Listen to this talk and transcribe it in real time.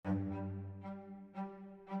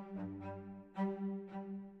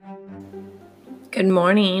Good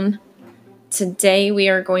morning. Today we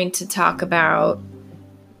are going to talk about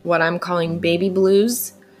what I'm calling baby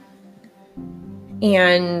blues.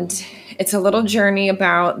 And it's a little journey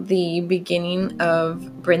about the beginning of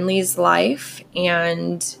Brinley's life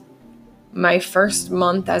and my first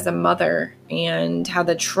month as a mother, and how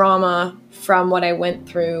the trauma from what I went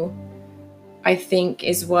through, I think,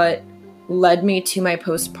 is what led me to my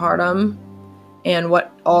postpartum and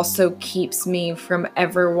what also keeps me from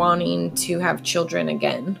ever wanting to have children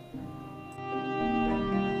again.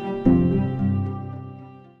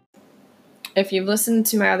 If you've listened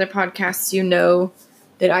to my other podcasts, you know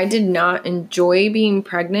that I did not enjoy being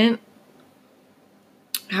pregnant.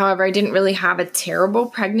 However, I didn't really have a terrible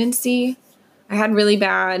pregnancy. I had really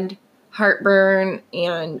bad heartburn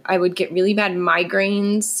and I would get really bad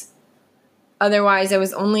migraines. Otherwise, I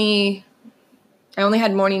only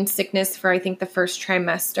had morning sickness for I think the first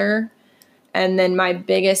trimester. And then my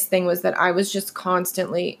biggest thing was that I was just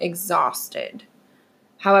constantly exhausted.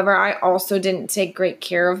 However, I also didn't take great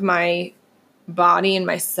care of my body and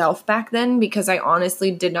myself back then because I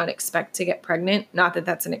honestly did not expect to get pregnant. Not that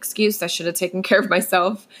that's an excuse. I should have taken care of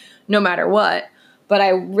myself no matter what. But I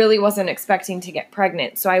really wasn't expecting to get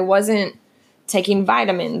pregnant. So I wasn't taking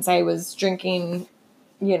vitamins. I was drinking,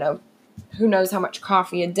 who knows how much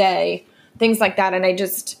coffee a day, things like that. And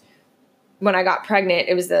when I got pregnant,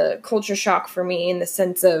 it was a culture shock for me in the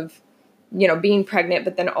sense of, being pregnant,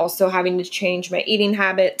 but then also having to change my eating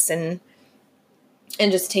habits and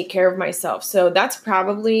just take care of myself. So that's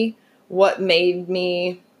probably what made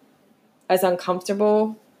me as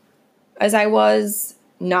uncomfortable as I was,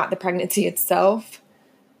 not the pregnancy itself.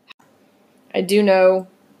 I do know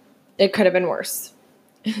it could have been worse.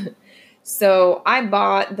 So I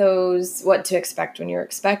bought those What to Expect When You're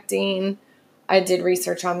Expecting. I did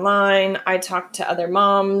research online. I talked to other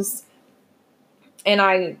moms. And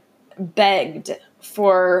I begged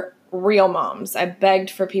for real moms. I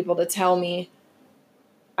begged for people to tell me.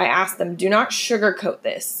 I asked them, do not sugarcoat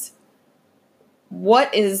this.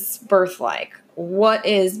 What is birth like? What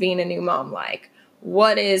is being a new mom like?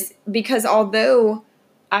 Because although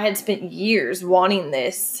I had spent years wanting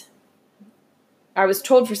this, I was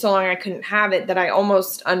told for so long I couldn't have it that I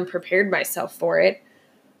almost unprepared myself for it,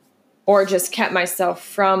 or just kept myself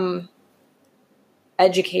from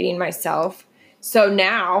educating myself. So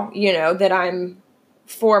now, that I'm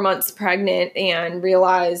 4 months pregnant and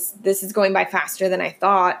realize this is going by faster than I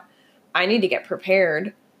thought, I need to get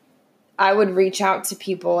prepared. I would reach out to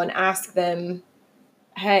people and ask them,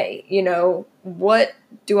 hey, what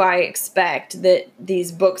do I expect that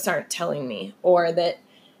these books aren't telling me? Or that,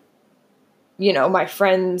 my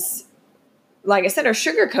friends, like I said, are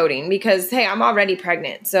sugarcoating because, hey, I'm already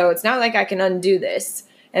pregnant. So it's not like I can undo this,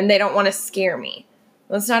 and they don't want to scare me.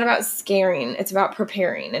 Well, it's not about scaring. It's about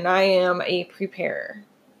preparing. And I am a preparer,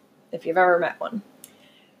 if you've ever met one.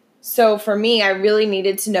 So for me, I really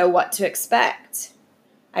needed to know what to expect.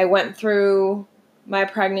 I went through my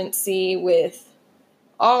pregnancy with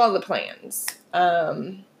all of the plans.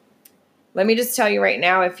 Let me just tell you right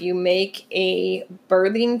now, if you make a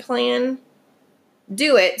birthing plan,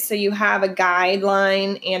 do it so you have a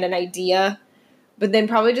guideline and an idea. But then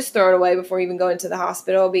probably just throw it away before you even go into the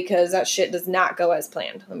hospital because that shit does not go as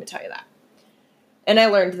planned. Let me tell you that. And I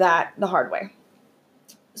learned that the hard way.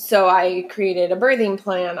 So I created a birthing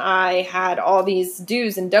plan. I had all these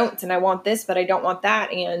do's and don'ts, and I want this, but I don't want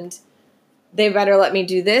that. And they better let me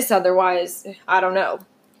do this. Otherwise, I don't know.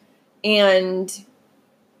 And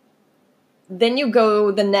then you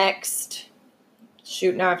go the next,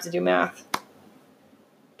 now I have to do math.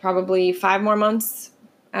 Probably 5 more months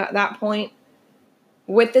at that point,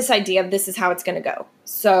 with this idea of this is how it's going to go.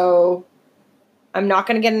 So I'm not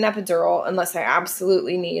going to get an epidural unless I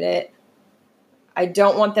absolutely need it. I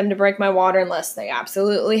don't want them to break my water unless they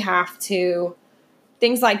absolutely have to.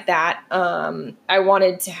 Things like that. I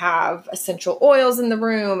wanted to have essential oils in the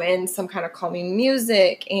room and some kind of calming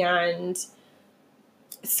music and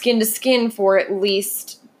skin to skin for at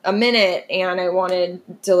least a minute. And I wanted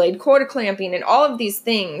delayed cord clamping and all of these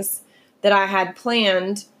things that I had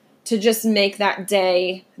planned to just make that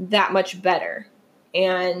day that much better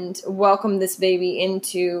and welcome this baby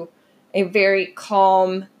into a very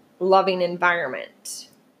calm, loving environment.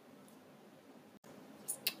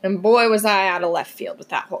 And boy, was I out of left field with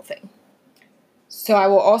that whole thing. So I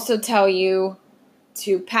will also tell you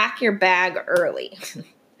to pack your bag early.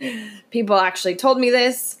 People actually told me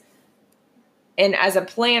this, and as a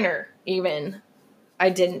planner even,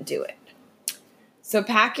 I didn't do it. So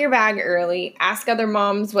pack your bag early. Ask other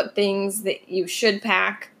moms what things that you should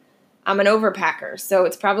pack. I'm an overpacker, so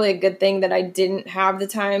it's probably a good thing that I didn't have the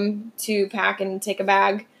time to pack and take a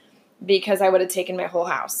bag because I would have taken my whole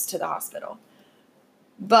house to the hospital.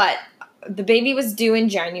 But the baby was due in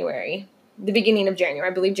January, the beginning of January,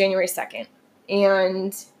 I believe January 2nd.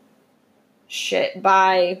 And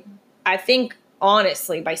I think,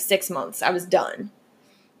 honestly, by 6 months, I was done.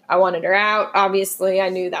 I wanted her out. Obviously, I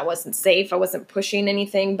knew that wasn't safe. I wasn't pushing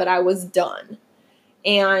anything, but I was done.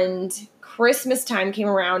 And Christmas time came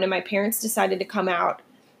around, and my parents decided to come out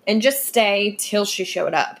and just stay till she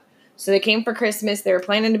showed up. So they came for Christmas. They were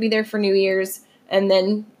planning to be there for New Year's and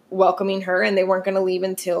then welcoming her, and they weren't going to leave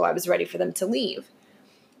until I was ready for them to leave.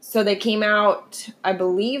 So they came out, I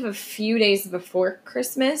believe, a few days before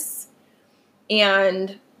Christmas,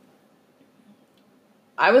 and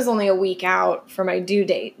I was only a week out for my due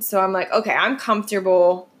date. So I'm like, okay, I'm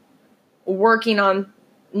comfortable working on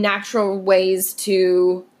natural ways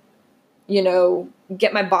to,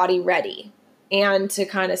 get my body ready and to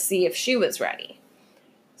kind of see if she was ready.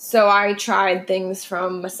 So I tried things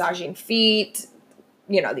from massaging feet,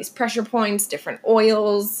 these pressure points, different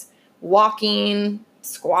oils, walking,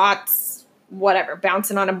 squats, whatever,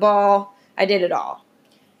 bouncing on a ball. I did it all.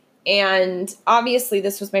 And obviously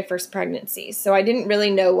this was my first pregnancy, so I didn't really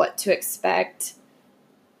know what to expect.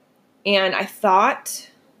 And I thought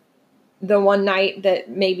the one night that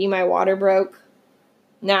maybe my water broke.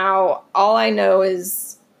 Now, all I know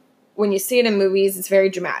is when you see it in movies, it's very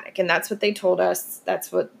dramatic, and that's what they told us.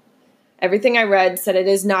 That's what everything I read said. It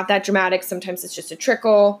is not that dramatic. Sometimes it's just a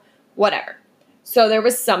trickle, whatever. So there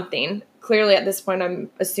was something. Clearly at this point,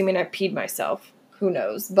 I'm assuming I peed myself. Who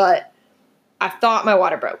knows? But I thought my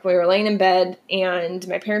water broke. We were laying in bed, and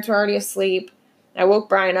my parents were already asleep. I woke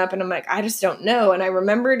Brian up, and I'm like, I just don't know. And I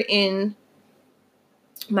remembered in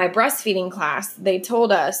my breastfeeding class, they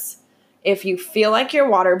told us, if you feel like your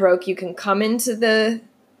water broke, you can come into the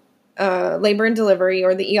labor and delivery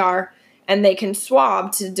or the ER, and they can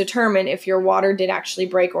swab to determine if your water did actually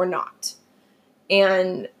break or not.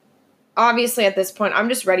 And obviously at this point, I'm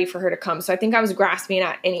just ready for her to come. So I think I was grasping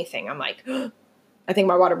at anything. I'm like, I think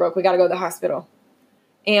my water broke. We got to go to the hospital.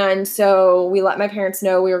 And so we let my parents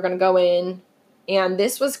know we were going to go in. And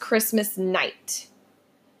this was Christmas night.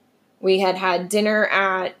 We had dinner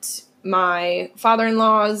at my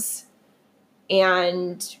father-in-law's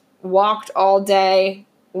and walked all day,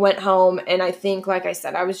 went home. And I think, like I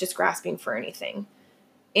said, I was just grasping for anything.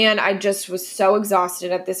 And I just was so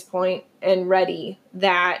exhausted at this point and ready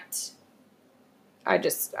that I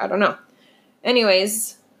don't know.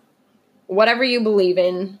 Anyways, whatever you believe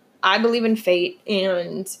in, I believe in fate.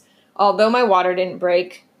 And although my water didn't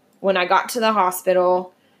break, when I got to the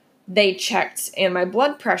hospital, they checked and my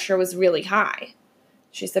blood pressure was really high.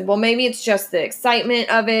 She said, well, maybe it's just the excitement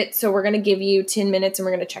of it. So we're going to give you 10 minutes and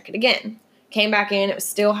we're going to check it again. Came back in. It was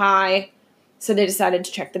still high. So they decided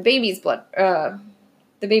to check the baby's blood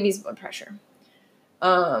pressure.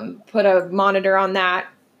 Put a monitor on that.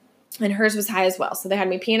 And hers was high as well. So they had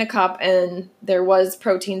me pee in a cup, and there was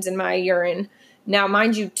proteins in my urine. Now,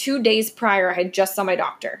 mind you, 2 days prior, I had just saw my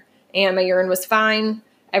doctor. And my urine was fine.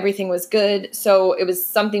 Everything was good. So it was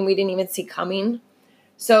something we didn't even see coming.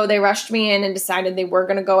 So they rushed me in and decided they were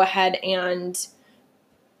going to go ahead and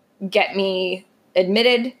get me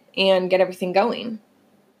admitted and get everything going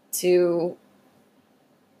to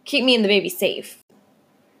keep me and the baby safe.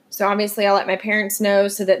 So obviously I let my parents know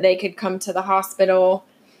so that they could come to the hospital.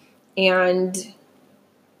 And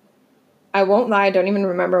I won't lie, I don't even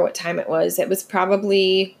remember what time it was. It was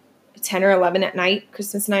probably 10 or 11 at night,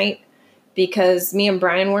 Christmas night, because me and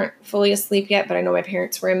Brian weren't fully asleep yet, but I know my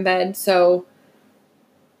parents were in bed. So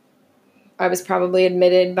I was probably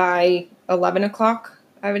admitted by 11 o'clock,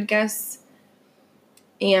 I would guess.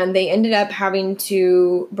 And they ended up having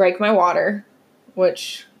to break my water,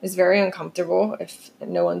 which is very uncomfortable if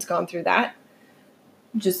no one's gone through that.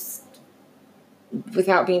 Just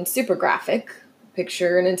without being super graphic,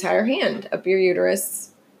 picture an entire hand up your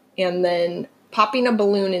uterus and then popping a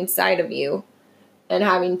balloon inside of you and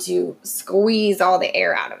having to squeeze all the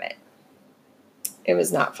air out of it. It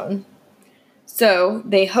was not fun. So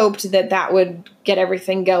they hoped that would get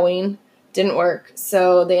everything going. Didn't work.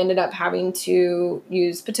 So they ended up having to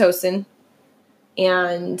use Pitocin.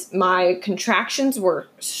 And my contractions were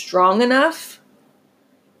strong enough,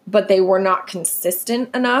 but they were not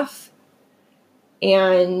consistent enough.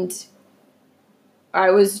 And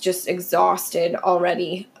I was just exhausted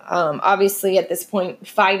already. Obviously, at this point,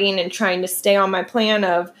 fighting and trying to stay on my plan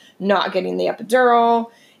of not getting the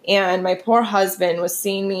epidural. And my poor husband was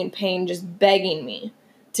seeing me in pain, just begging me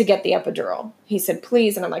to get the epidural. He said,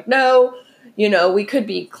 please. And I'm like, no, we could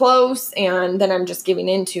be close. And then I'm just giving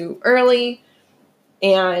in too early.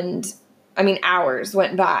 And hours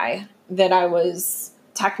went by that I was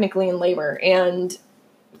technically in labor. And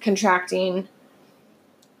contracting,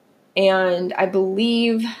 and I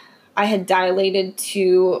believe I had dilated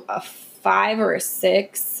to a 5 or a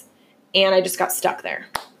 6, and I just got stuck there.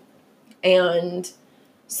 And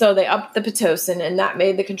so they upped the Pitocin, and that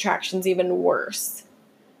made the contractions even worse.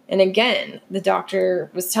 And again, the doctor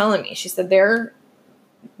was telling me, she said, you're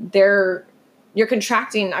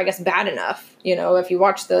contracting, I guess, bad enough, if you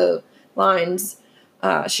watch the lines.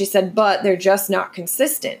 She said, but they're just not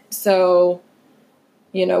consistent. So,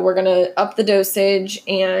 we're going to up the dosage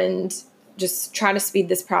and just try to speed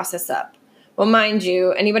this process up. Well, mind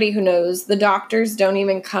you, anybody who knows, the doctors don't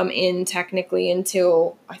even come in technically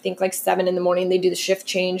until I think like 7 in the morning. They do the shift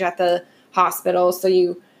change at the hospital. So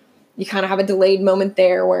you kind of have a delayed moment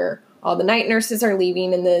there where all the night nurses are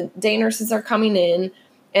leaving and the day nurses are coming in,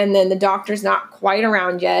 and then the doctor's not quite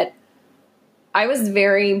around yet. I was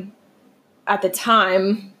very, at the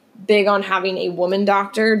time, big on having a woman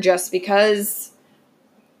doctor just because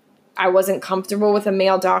I wasn't comfortable with a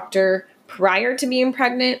male doctor prior to being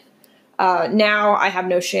pregnant. Now I have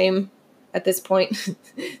no shame at this point.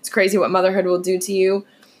 It's crazy what motherhood will do to you.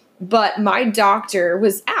 But my doctor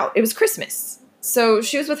was out. It was Christmas. So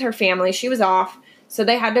she was with her family. She was off. So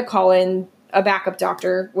they had to call in a backup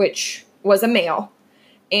doctor, which was a male.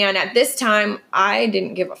 And at this time, I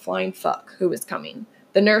didn't give a flying fuck who was coming.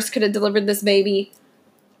 The nurse could have delivered this baby.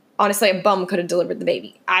 Honestly, a bum could have delivered the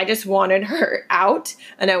baby. I just wanted her out,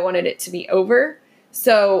 and I wanted it to be over.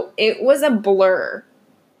 So it was a blur.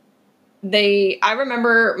 I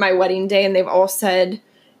remember my wedding day, and they've all said,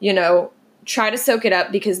 try to soak it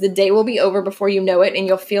up because the day will be over before you know it, and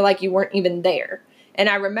you'll feel like you weren't even there. And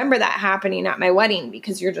I remember that happening at my wedding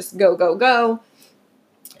because you're just go, go, go.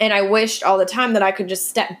 And I wished all the time that I could just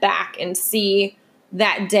step back and see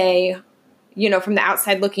that day, from the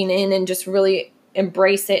outside looking in and just really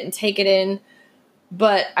embrace it and take it in.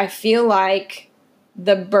 But I feel like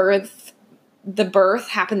the birth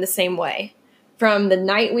happened the same way. From the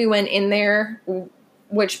night we went in there,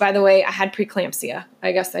 which, by the way, I had preeclampsia.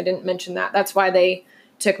 I guess I didn't mention that. That's why they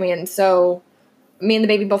took me in. So me and the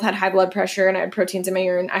baby both had high blood pressure, and I had proteins in my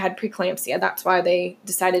urine. I had preeclampsia. That's why they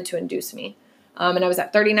decided to induce me. And I was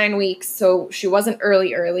at 39 weeks, so she wasn't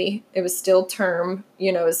early. It was still term,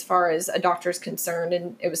 as far as a doctor's concerned,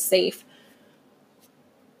 and it was safe.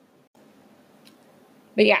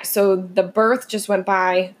 But yeah, so the birth just went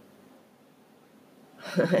by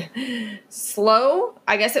slow.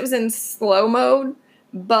 I guess it was in slow mode,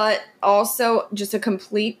 but also just a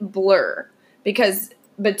complete blur because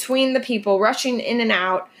between the people rushing in and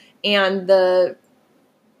out and the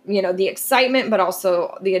excitement, but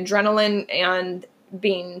also the adrenaline and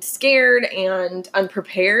being scared and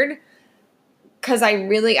unprepared. Cause I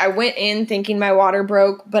went in thinking my water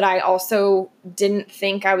broke, but I also didn't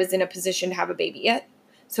think I was in a position to have a baby yet.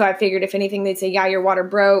 So I figured if anything, they'd say, yeah, your water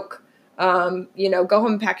broke. Go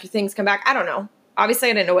home and pack your things, come back. I don't know. Obviously,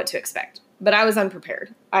 I didn't know what to expect, but I was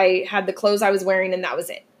unprepared. I had the clothes I was wearing, and that was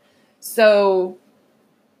it. So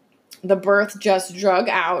the birth just drug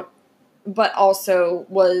out, but also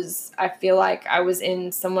I feel like I was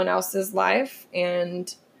in someone else's life,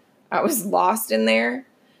 and I was lost in there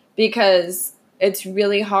because it's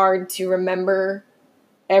really hard to remember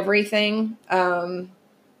everything.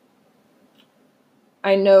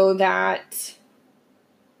 I know that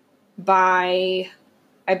by,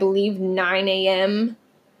 I believe, 9 a.m.,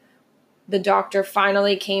 the doctor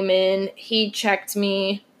finally came in. He checked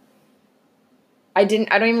me. I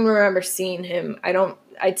don't even remember seeing him.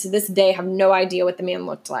 I to this day have no idea what the man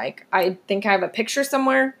looked like. I think I have a picture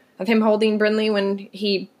somewhere of him holding Brindley when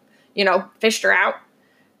he, fished her out.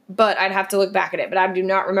 But I'd have to look back at it. But I do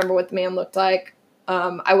not remember what the man looked like.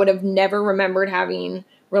 I would have never remembered having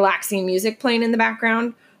relaxing music playing in the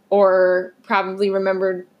background, or probably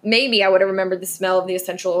maybe I would have remembered the smell of the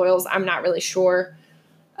essential oils. I'm not really sure.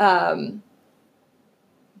 But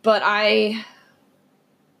I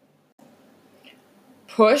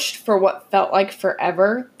pushed for what felt like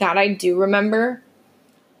forever. That I do remember.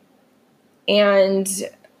 And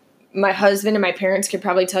my husband and my parents could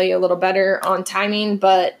probably tell you a little better on timing,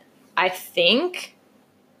 but I think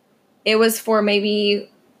it was for maybe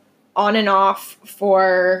on and off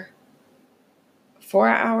for 4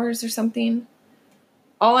 hours or something.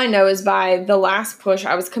 All I know is by the last push,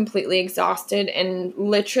 I was completely exhausted and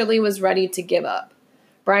literally was ready to give up.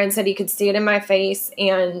 Brian said he could see it in my face,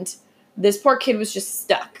 and this poor kid was just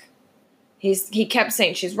stuck. He kept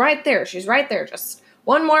saying, she's right there, just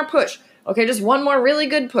one more push. Okay, just one more really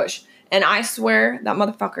good push. And I swear that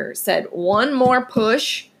motherfucker said one more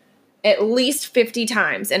push at least 50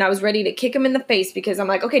 times. And I was ready to kick him in the face because I'm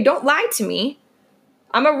like, okay, don't lie to me.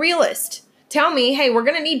 I'm a realist. tell me, hey, we're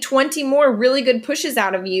going to need 20 more really good pushes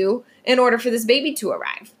out of you in order for this baby to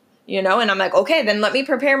arrive, and I'm like, okay, then let me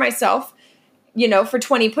prepare myself, for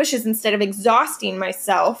 20 pushes instead of exhausting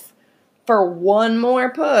myself for one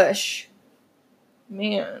more push.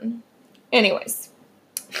 Man. Anyways.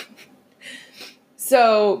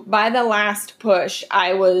 So by the last push,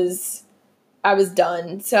 I was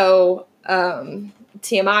done. So,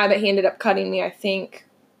 TMI, but he ended up cutting me, I think,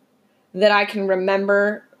 that I can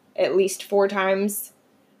remember at least 4 times.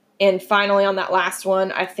 And finally on that last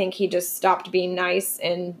one, I think he just stopped being nice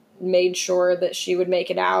and made sure that she would make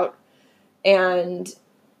it out. And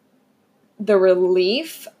the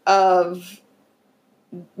relief of,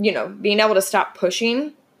 being able to stop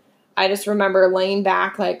pushing, I just remember laying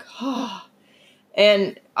back like, oh.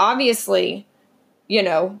 And obviously,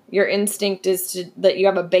 your instinct is that you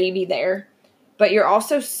have a baby there, but you're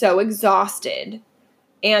also so exhausted.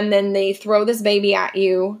 And then they throw this baby at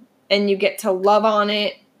you and you get to love on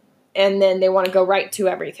it. And then they want to go right to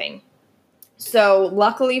everything. So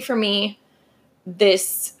luckily for me,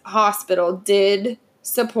 this hospital did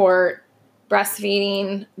support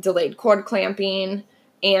breastfeeding, delayed cord clamping,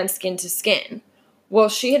 and skin to skin. Well,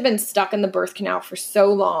 she had been stuck in the birth canal for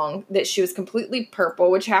so long that she was completely purple,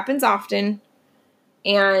 which happens often,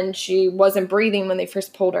 and she wasn't breathing when they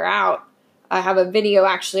first pulled her out. I have a video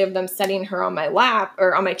actually of them setting her on my lap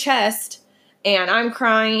or on my chest, and I'm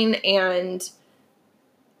crying, and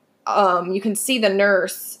you can see the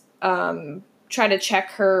nurse try to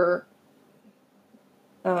check her,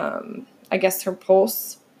 I guess her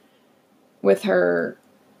pulse with her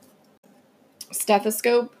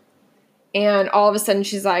stethoscope. And all of a sudden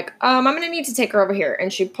she's like, I'm going to need to take her over here.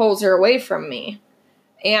 And she pulls her away from me.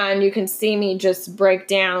 And you can see me just break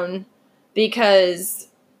down because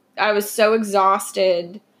I was so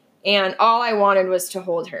exhausted and all I wanted was to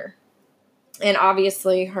hold her. And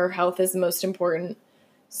obviously her health is the most important.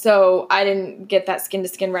 So I didn't get that skin to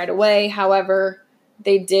skin right away. However,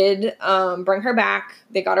 they did bring her back.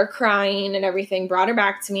 They got her crying and everything, brought her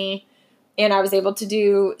back to me. And I was able to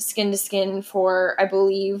do skin to skin for, I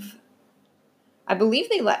believe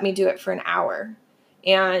they let me do it for an hour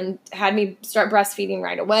and had me start breastfeeding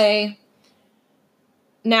right away.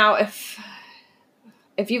 Now, if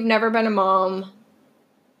you've never been a mom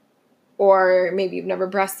or maybe you've never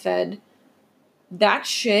breastfed, that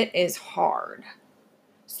shit is hard.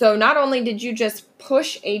 So not only did you just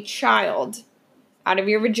push a child out of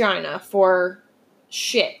your vagina for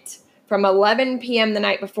shit from 11 p.m. the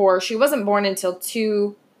night before, she wasn't born until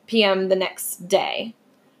 2 p.m. the next day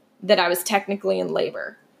that I was technically in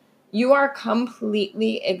labor. You are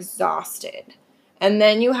completely exhausted. And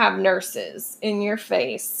then you have nurses in your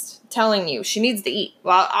face telling you she needs to eat.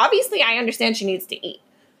 Well, obviously I understand she needs to eat,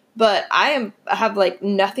 but I have like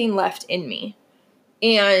nothing left in me.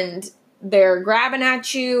 And they're grabbing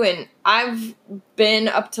at you, and I've been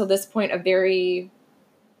up till this point a very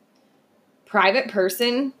private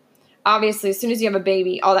person. Obviously, as soon as you have a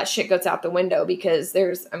baby, all that shit goes out the window because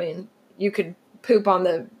you could poop on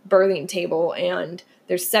the birthing table and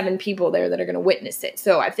there's 7 people there that are going to witness it.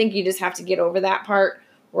 So I think you just have to get over that part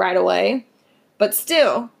right away. But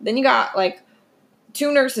still, then you got like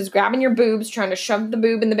 2 nurses grabbing your boobs, trying to shove the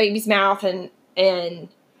boob in the baby's mouth and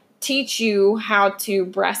teach you how to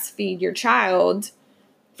breastfeed your child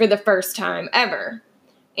for the first time ever.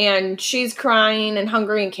 And she's crying and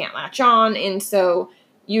hungry and can't latch on. And so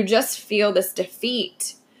you just feel this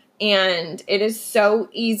defeat. And it is so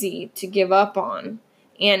easy to give up on.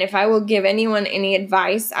 And if I will give anyone any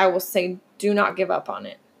advice, I will say, do not give up on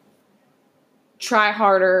it. Try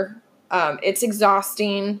harder. It's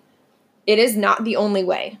exhausting. It is not the only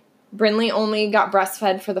way. Brinley only got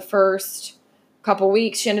breastfed for the first couple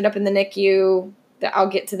weeks. She ended up in the NICU. I'll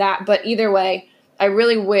get to that. But either way, I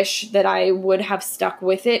really wish that I would have stuck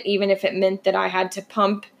with it, even if it meant that I had to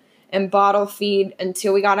pump and bottle feed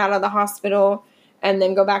until we got out of the hospital and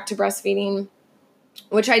then go back to breastfeeding,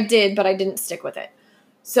 which I did, but I didn't stick with it.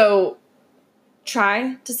 So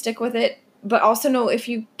try to stick with it, but also know if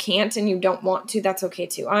you can't and you don't want to, that's okay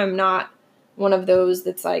too. I'm not one of those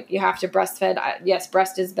that's like, you have to breastfeed. Yes,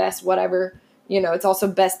 breast is best, whatever. It's also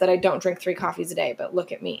best that I don't drink 3 coffees a day, but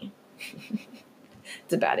look at me.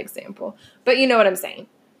 It's a bad example. But you know what I'm saying.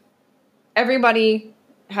 Everybody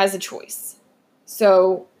has a choice.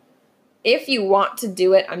 So if you want to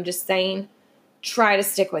do it, I'm just saying, try to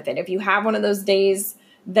stick with it. If you have one of those days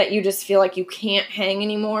that you just feel like you can't hang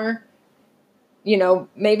anymore,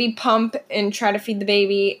 maybe pump and try to feed the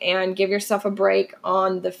baby and give yourself a break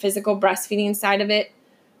on the physical breastfeeding side of it,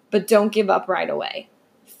 but don't give up right away.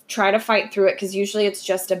 Try to fight through it because usually it's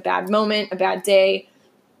just a bad moment, a bad day.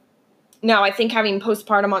 Now, I think having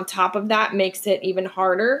postpartum on top of that makes it even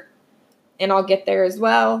harder, and I'll get there as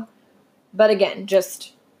well. But again,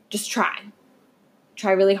 just try.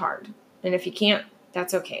 Try really hard. And if you can't,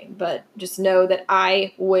 that's okay. But just know that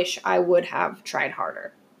I wish I would have tried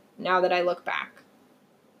harder now that I look back.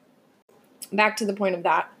 Back to the point of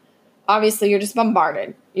that. Obviously, you're just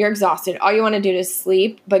bombarded. You're exhausted. All you want to do is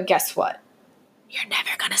sleep. But guess what? You're never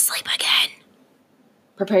going to sleep again.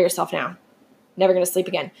 Prepare yourself now. Never going to sleep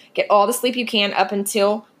again. Get all the sleep you can up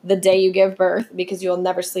until the day you give birth, because you'll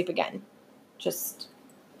never sleep again. Just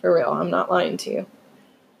for real. I'm not lying to you.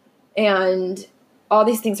 And all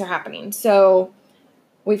these things are happening. So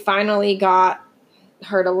we finally got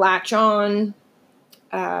her to latch on.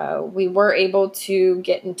 We were able to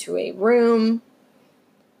get into a room.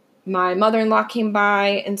 My mother-in-law came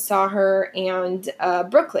by and saw her, and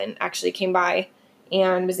Brooklyn actually came by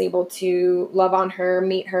and was able to love on her,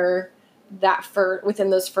 meet her within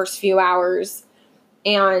those first few hours.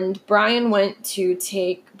 And Brian went to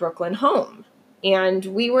take Brooklyn home. And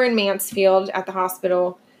we were in Mansfield at the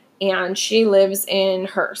hospital, and she lives in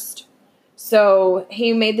Hearst. So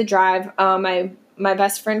he made the drive. My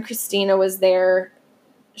best friend Christina was there.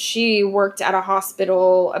 She worked at a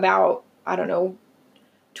hospital about,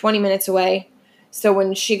 20 minutes away. So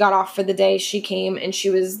when she got off for the day, she came and she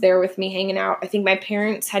was there with me hanging out. I think my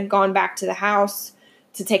parents had gone back to the house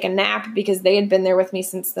to take a nap because they had been there with me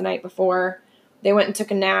since the night before. They went and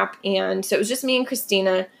took a nap. And so it was just me and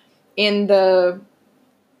Christina in the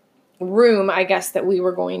room, I guess, that we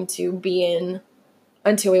were going to be in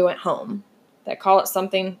until we went home. They call it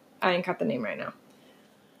something. I ain't got the name right now.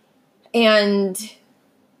 And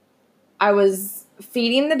I was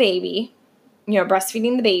feeding the baby,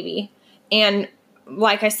 breastfeeding the baby. And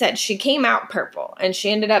like I said, she came out purple and she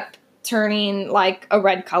ended up turning like a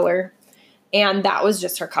red color. And that was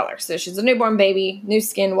just her color. So she's a newborn baby, new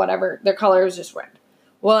skin, whatever. Their color is just red.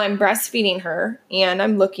 Well, I'm breastfeeding her and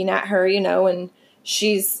I'm looking at her, and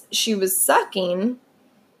she was sucking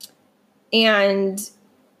and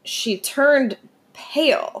she turned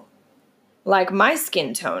pale, like my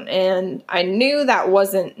skin tone. And I knew that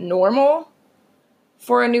wasn't normal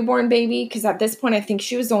for a newborn baby, because at this point I think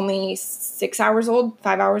she was only 5 hours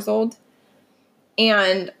old.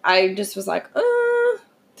 And I just was like,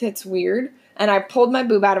 that's weird. And I pulled my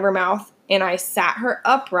boob out of her mouth and I sat her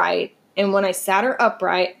upright. And when I sat her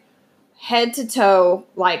upright, head to toe,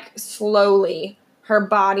 like slowly, her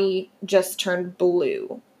body just turned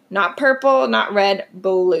blue. Not purple, not red,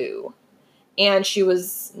 blue. And she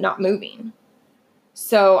was not moving.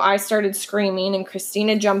 So I started screaming, and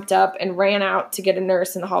Christina jumped up and ran out to get a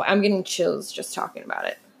nurse in the hall. I'm getting chills just talking about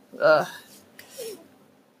it. Ugh.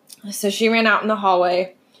 So she ran out in the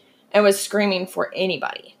hallway and was screaming for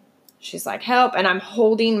anybody. She's like, help. And I'm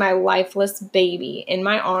holding my lifeless baby in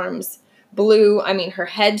my arms. Blue. Her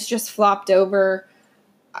head's just flopped over.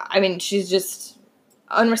 She's just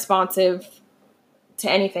unresponsive to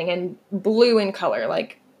anything, and blue in color.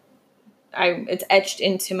 Like, it's etched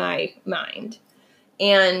into my mind.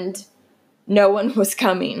 And no one was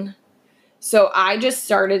coming. So I just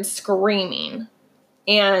started screaming.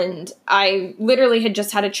 And I literally had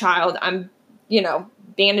just had a child. I'm,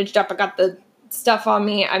 bandaged up. I got the stuff on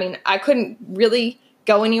me. I couldn't really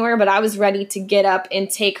go anywhere, but I was ready to get up and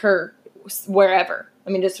take her wherever.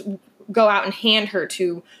 Just go out and hand her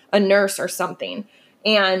to a nurse or something.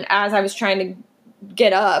 And as I was trying to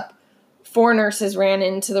get up, 4 nurses ran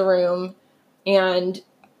into the room, and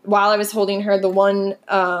while I was holding her, the one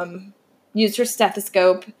used her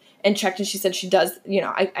stethoscope and checked, and she said she does,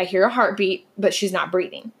 I hear a heartbeat, but she's not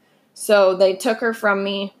breathing. So they took her from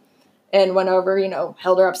me and went over,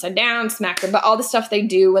 held her upside down, smacked her, but all the stuff they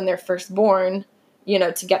do when they're first born,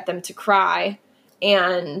 to get them to cry.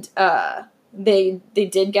 And they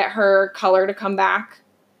did get her color to come back,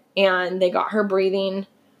 and they got her breathing,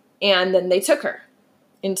 and then they took her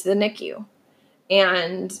into the NICU.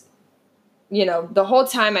 And the whole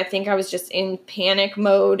time I think I was just in panic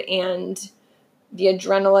mode, and the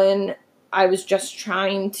adrenaline, I was just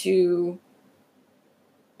trying to,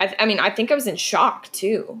 I think I was in shock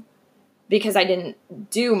too, because I didn't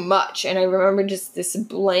do much. And I remember just this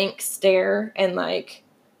blank stare, and like,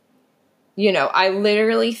 I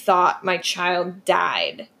literally thought my child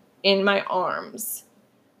died in my arms,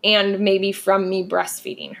 and maybe from me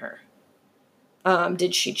breastfeeding her.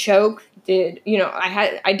 Did she choke?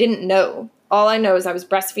 I didn't know. All I know is I was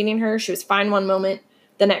breastfeeding her. She was fine one moment.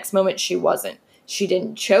 The next moment she wasn't. She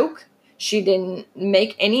didn't choke. She didn't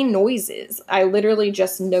make any noises. I literally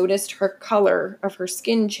just noticed her color of her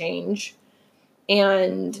skin change.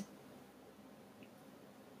 And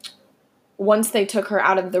once they took her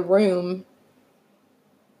out of the room,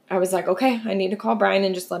 I was like, okay, I need to call Brian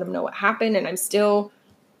and just let him know what happened. And I'm still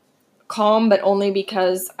calm, but only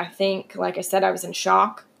because I think, like I said, I was in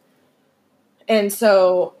shock. And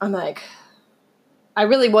so I'm like, I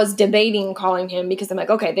really was debating calling him because I'm like,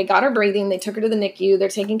 okay, they got her breathing. They took her to the NICU. They're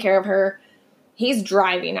taking care of her. He's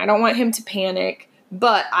driving. I don't want him to panic,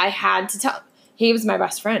 but I had to tell. He was my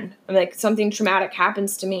best friend. I'm like, something traumatic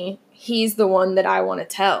happens to me. He's the one that I want to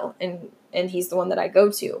tell, and he's the one that I go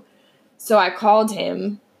to. So I called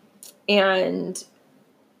him, and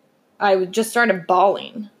I just started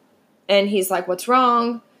bawling. And he's like, what's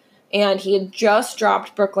wrong? And he had just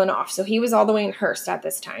dropped Brooklyn off. So he was all the way in Hearst at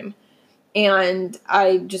this time. And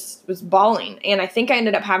I just was bawling. And I think I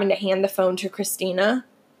ended up having to hand the phone to Christina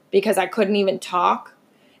because I couldn't even talk.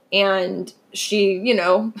 And she, you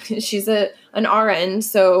know, she's an RN,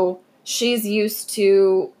 so she's used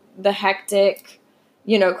to the hectic,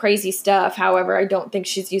 you know, crazy stuff. However, I don't think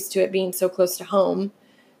she's used to it being so close to home.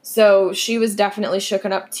 So she was definitely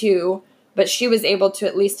shooken up too, but she was able to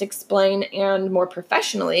at least explain and more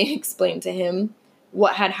professionally explain to him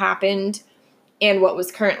what had happened and what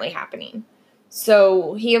was currently happening.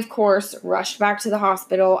 So he, of course, rushed back to the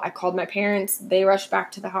hospital. I called my parents. They rushed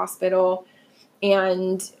back to the hospital.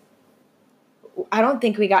 And I don't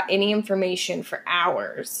think we got any information for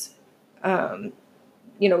hours.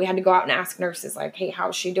 You know, we had to go out and ask nurses, like, hey,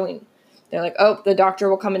 how's she doing? They're like, oh, the doctor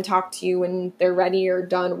will come and talk to you when they're ready or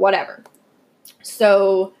done, whatever.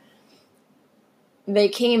 So they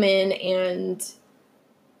came in and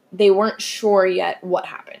they weren't sure yet what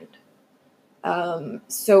happened.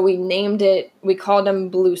 So we named it, we called them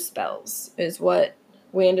blue spells, is what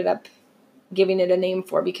we ended up giving it a name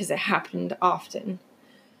for because it happened often.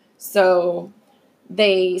 So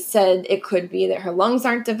they said it could be that her lungs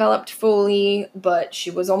aren't developed fully, but she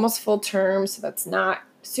was almost full term, so that's not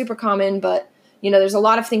super common, but, you know, there's a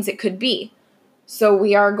lot of things it could be. So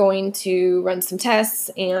we are going to run some tests,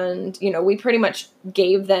 and, you know, we pretty much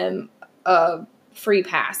gave them a free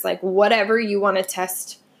pass. Like, whatever you want to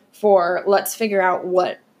test for, let's figure out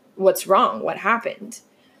what's wrong, what happened.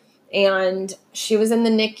 And she was in the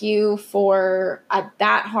NICU for, at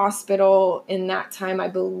that hospital in that time, I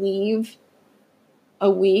believe, a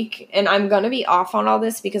week. And I'm going to be off on all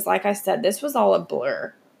this because, like I said, this was all a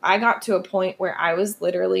blur. I got to a point where I was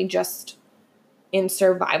literally just in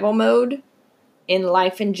survival mode in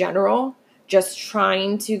life in general, just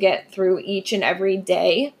trying to get through each and every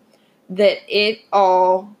day, that it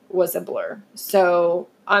all was a blur. So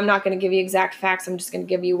I'm not going to give you exact facts. I'm just going to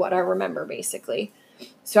give you what I remember, basically.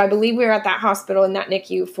 So I believe we were at that hospital in that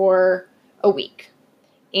NICU for a week.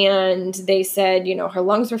 And they said, you know, her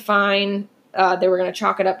lungs were fine. They were going to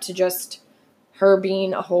chalk it up to just her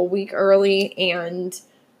being a whole week early, and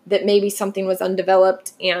that maybe something was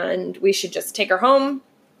undeveloped and we should just take her home,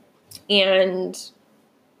 and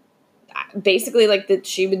basically like that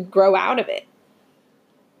she would grow out of it.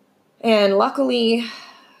 And luckily,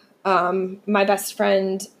 my best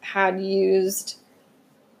friend had used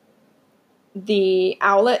the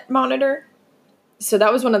Owlet monitor. So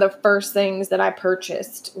that was one of the first things that I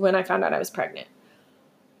purchased when I found out I was pregnant.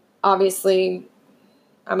 Obviously,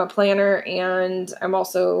 I'm a planner, and I'm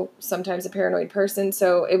also sometimes a paranoid person,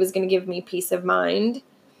 so it was going to give me peace of mind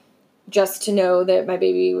just to know that my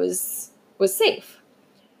baby was safe.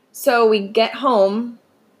 So we get home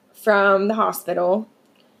from the hospital,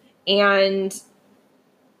 and,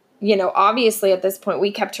 you know, obviously at this point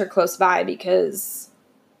we kept her close by because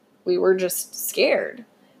we were just scared.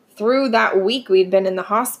 Through that week we'd been in the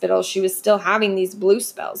hospital, she was still having these blue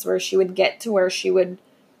spells where she would get to where she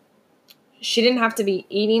didn't have to be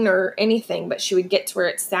eating or anything, but she would get to where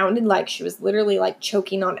it sounded like she was literally like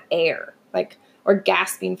choking on air, like, or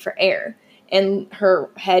gasping for air. And her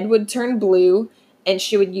head would turn blue, and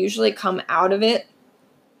she would usually come out of it,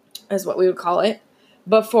 is what we would call it,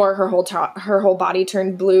 before her whole body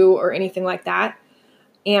turned blue or anything like that.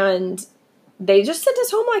 And they just sent us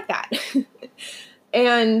home like that.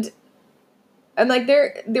 And like,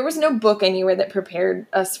 there was no book anywhere that prepared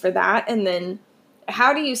us for that. And then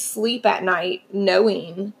how do you sleep at night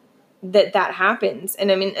knowing that happens?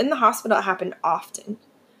 And I mean, in the hospital, it happened often.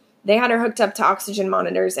 They had her hooked up to oxygen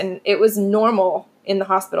monitors, and it was normal in the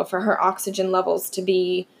hospital for her oxygen levels to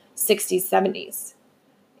be 60s, 70s.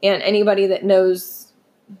 And anybody that knows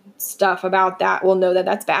stuff about that will know that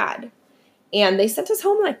that's bad. And they sent us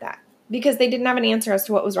home like that because they didn't have an answer as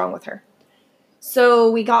to what was wrong with her.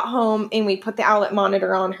 So we got home and we put the Owlet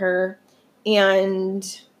monitor on her,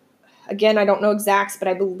 and again, I don't know exacts, but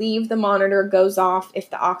I believe the monitor goes off if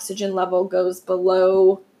the oxygen level goes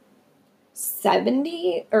below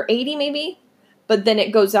 70 or 80 maybe, but then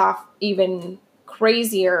it goes off even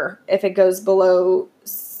crazier if it goes below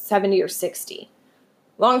 70 or 60.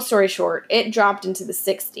 Long story short, it dropped into the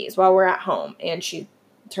 60s while we're at home, and she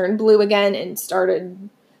turned blue again and started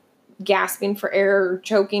gasping for air or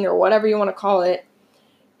choking or whatever you want to call it.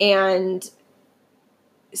 And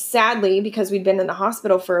sadly, because we'd been in the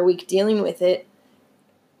hospital for a week dealing with it,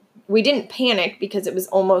 we didn't panic because it was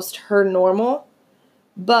almost her normal,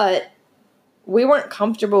 but we weren't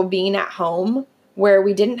comfortable being at home where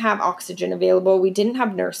we didn't have oxygen available. We didn't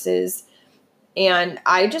have nurses, and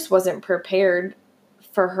I just wasn't prepared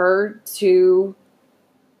for her to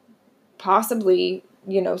possibly,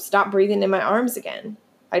 stop breathing in my arms again.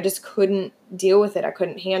 I just couldn't deal with it. I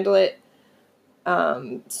couldn't handle it.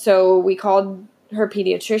 So we called her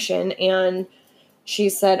pediatrician, and she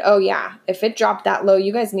said, oh yeah, if it dropped that low,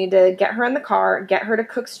 you guys need to get her in the car, get her to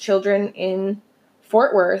Cook's Children in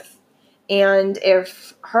Fort Worth. And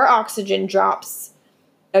if her oxygen drops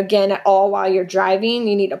again at all while you're driving,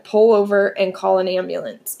 you need to pull over and call an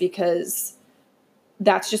ambulance because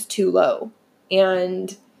that's just too low.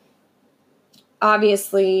 And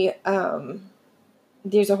obviously,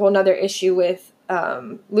 there's a whole nother issue with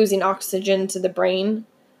losing oxygen to the brain.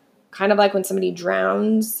 Kind of like when somebody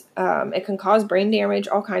drowns, it can cause brain damage,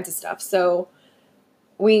 all kinds of stuff. So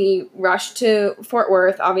we rushed to Fort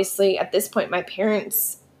Worth. Obviously, at this point, my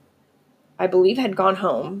parents, I believe, had gone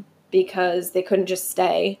home because they couldn't just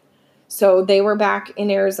stay. So they were back in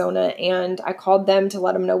Arizona, and I called them to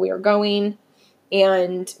let them know we were going.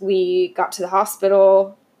 And we got to the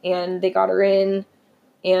hospital, and they got her in,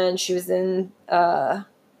 and she was in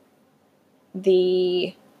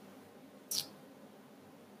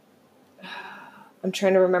I'm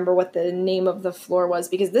trying to remember what the name of the floor was,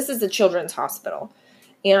 because this is a children's hospital,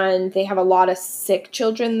 and they have a lot of sick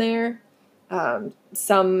children there.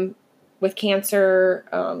 Some with cancer,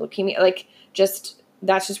 leukemia,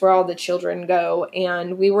 that's just where all the children go.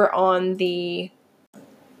 And we were on the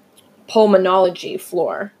pulmonology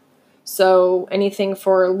floor. So anything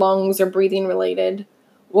for lungs or breathing related.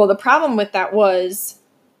 Well, the problem with that was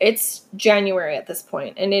it's January at this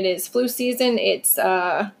point, and it is flu season. It's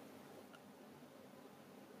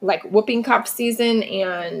like whooping cough season,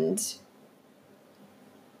 and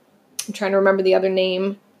I'm trying to remember the other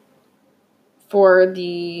name for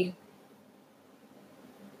the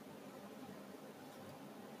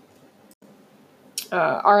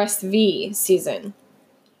RSV season.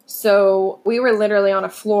 So we were literally on a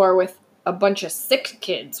floor with a bunch of sick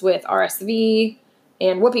kids with RSV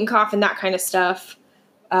and whooping cough and that kind of stuff,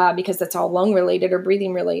 because that's all lung related or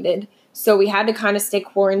breathing related. So we had to kind of stay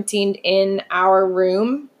quarantined in our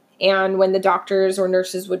room. And when the doctors or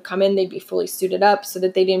nurses would come in, they'd be fully suited up so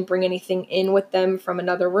that they didn't bring anything in with them from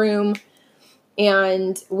another room.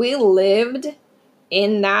 And we lived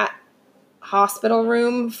in that hospital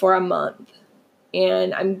room for a month.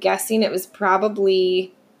 And I'm guessing it was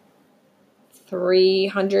probably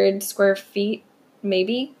 300 square feet,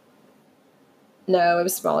 maybe. No, it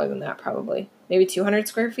was smaller than that, probably. Maybe 200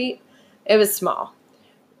 square feet. It was small.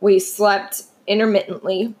 We slept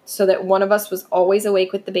intermittently so that one of us was always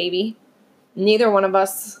awake with the baby. Neither one of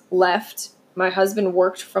us left. My husband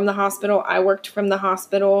worked from the hospital. I worked from the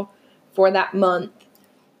hospital for that month.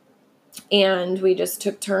 And we just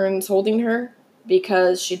took turns holding her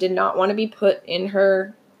because she did not want to be put in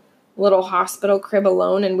her little hospital crib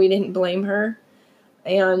alone, and we didn't blame her.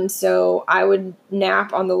 And so I would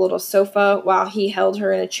nap on the little sofa while he held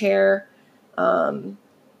her in a chair.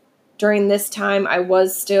 During this time, I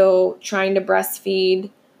was still trying to breastfeed,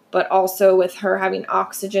 but also with her having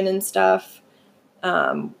oxygen and stuff,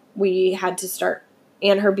 we had to start,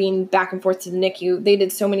 and her being back and forth to the NICU. They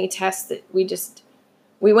did so many tests that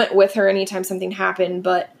we went with her anytime something happened,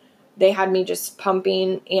 but they had me just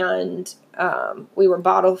pumping, and we were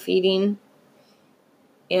bottle feeding.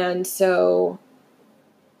 And so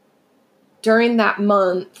during that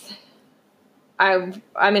month, I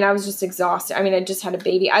was just exhausted. I just had a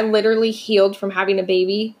baby. I literally healed from having a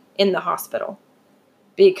baby in the hospital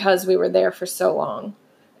because we were there for so long.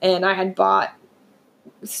 And I had bought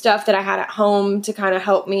stuff that I had at home to kind of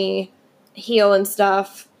help me heal and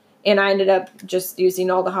stuff. And I ended up just using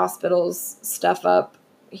all the hospital's stuff up,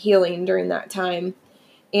 healing during that time.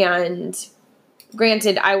 And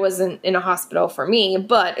granted, I wasn't in a hospital for me,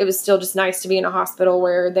 but it was still just nice to be in a hospital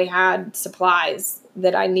where they had supplies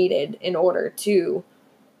that I needed in order to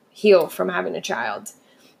heal from having a child.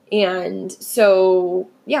 And so,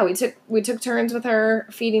 yeah, we took turns with her,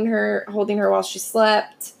 feeding her, holding her while she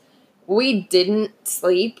slept. We didn't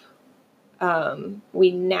sleep.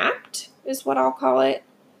 We napped is what I'll call it.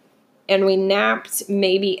 And we napped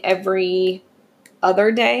maybe every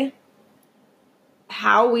other day.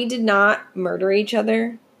 How we did not murder each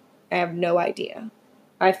other, I have no idea.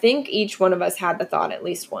 I think each one of us had the thought at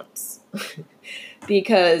least once.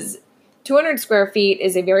 Because 200 square feet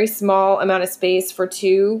is a very small amount of space for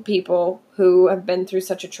two people who have been through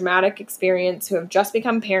such a traumatic experience, who have just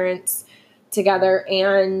become parents together,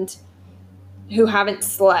 and who haven't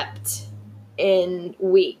slept in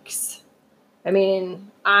weeks. I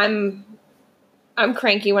mean, I'm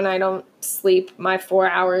cranky when I don't sleep my 4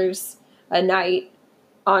 hours a night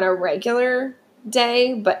on a regular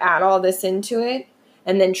day, but add all this into it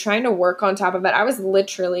and then trying to work on top of it. I was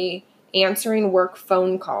literally answering work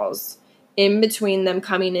phone calls in between them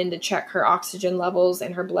coming in to check her oxygen levels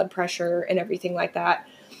and her blood pressure and everything like that.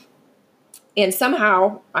 And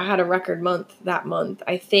somehow I had a record month that month.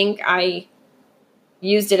 I think I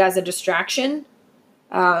used it as a distraction.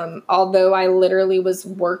 Although I literally was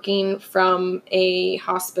working from a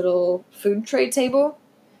hospital food tray table,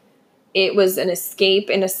 it was an escape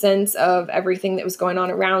in a sense of everything that was going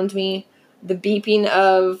on around me. The beeping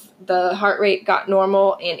of the heart rate got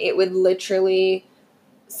normal, and it would literally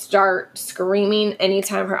start screaming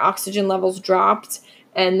anytime her oxygen levels dropped.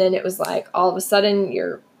 And then it was like all of a sudden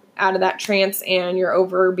you're out of that trance and you're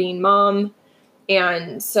over being mom.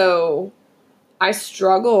 And so I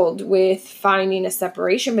struggled with finding a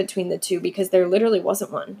separation between the two because there literally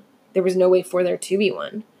wasn't one. There was no way for there to be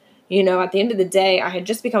one. You know, at the end of the day, I had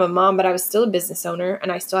just become a mom, but I was still a business owner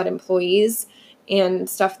and I still had employees and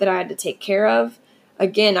stuff that I had to take care of.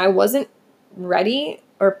 Again, I wasn't ready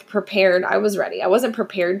or prepared. I was ready. I wasn't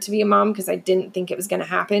prepared to be a mom because I didn't think it was going to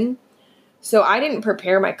happen. So I didn't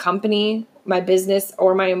prepare my company, my business,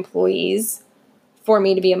 or my employees for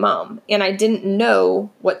me to be a mom. And I didn't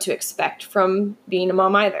know what to expect from being a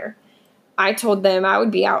mom either. I told them I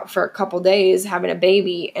would be out for a couple days having a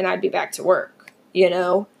baby and I'd be back to work, you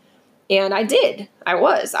know? And I did. I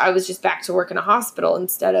was just back to work in a hospital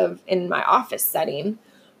instead of in my office setting.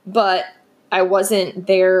 But I wasn't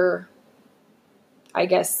there, I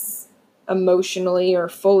guess, emotionally or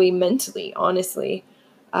fully mentally, honestly.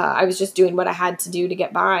 I was just doing what I had to do to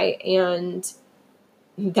get by. And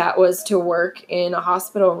that was to work in a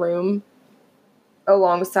hospital room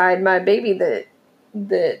alongside my baby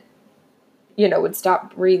that you know, would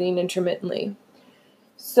stop breathing intermittently.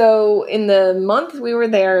 So in the month we were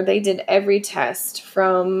there, they did every test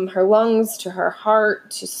from her lungs to her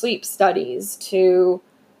heart to sleep studies to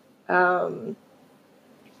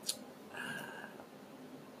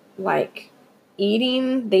like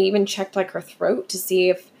eating. They even checked like her throat to see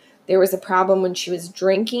if there was a problem when she was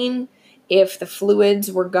drinking, if the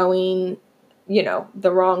fluids were going, you know,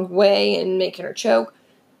 the wrong way and making her choke.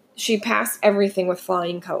 She passed everything with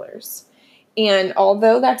flying colors. And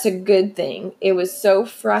although that's a good thing, it was so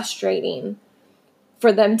frustrating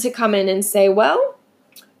for them to come in and say, well,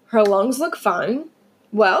 her lungs look fine.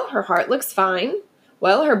 Well, her heart looks fine.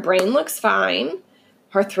 Well, her brain looks fine.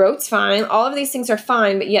 Her throat's fine. All of these things are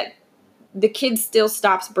fine, but yet the kid still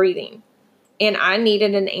stops breathing. And I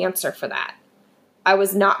needed an answer for that. I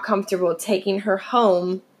was not comfortable taking her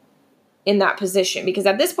home in that position because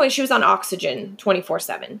at this point she was on oxygen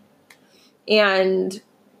 24/7. And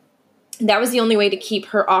that was the only way to keep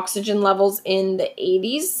her oxygen levels in the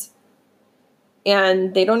 80s.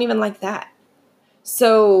 And they don't even like that.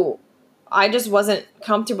 So I just wasn't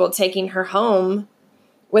comfortable taking her home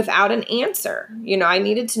without an answer. You know, I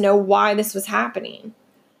needed to know why this was happening.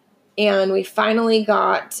 And we finally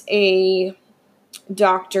got a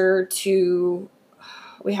doctor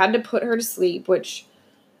we had to put her to sleep, which,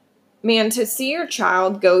 man, to see your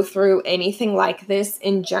child go through anything like this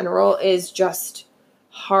in general is just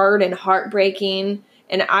hard and heartbreaking.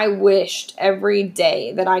 And I wished every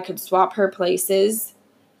day that I could swap her places,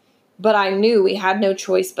 but I knew we had no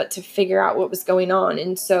choice but to figure out what was going on.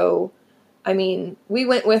 And so, I mean, we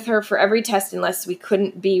went with her for every test unless we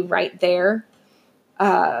couldn't be right there.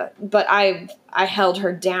 But I held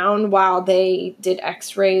her down while they did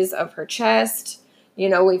x-rays of her chest. You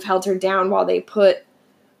know, we've held her down while they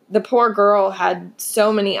the poor girl had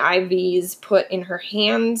so many IVs put in her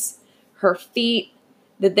hands, her feet,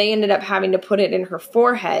 that they ended up having to put it in her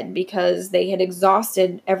forehead because they had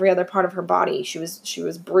exhausted every other part of her body. She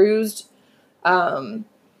was bruised. And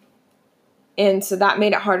so that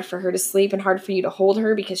made it hard for her to sleep and hard for you to hold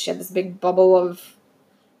her because she had this big bubble of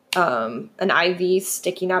an IV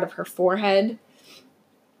sticking out of her forehead.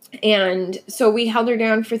 And so we held her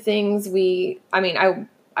down for things.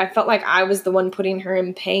 I felt like I was the one putting her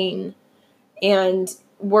in pain. And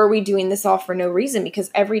were we doing this all for no reason?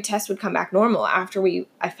 Because every test would come back normal. After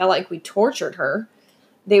I felt like we tortured her,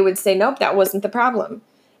 they would say, nope, that wasn't the problem.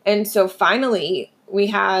 And so finally we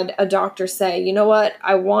had a doctor say, you know what?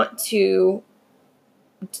 I want to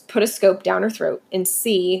put a scope down her throat and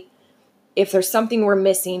see if there's something we're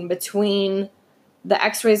missing between the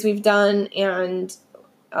x-rays we've done and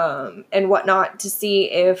whatnot, to see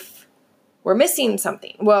if we're missing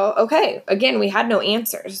something. Well, okay, again, we had no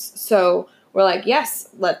answers. So we're like, yes,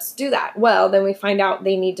 let's do that. Well, then we find out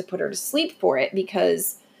they need to put her to sleep for it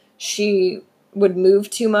because she would move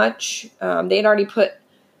too much. They had already put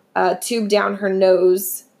a tube down her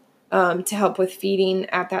nose to help with feeding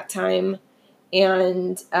at that time.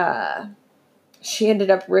 And she ended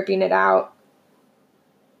up ripping it out.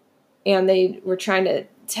 And they were trying to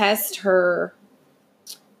test her,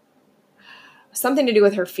 something to do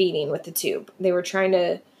with her feeding with the tube. They were trying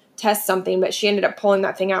to test something, but she ended up pulling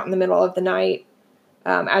that thing out in the middle of the night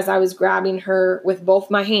as I was grabbing her with both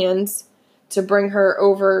my hands to bring her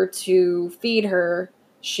over to feed her.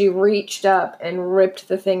 She reached up and ripped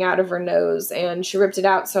the thing out of her nose, and she ripped it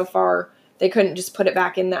out so far they couldn't just put it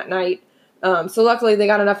back in that night. So luckily they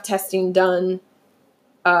got enough testing done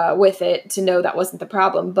with it to know that wasn't the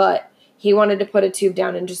problem, but he wanted to put a tube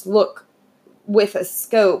down and just look with a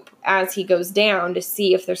scope as he goes down to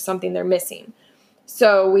see if there's something they're missing.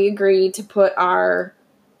 So we agreed to put our,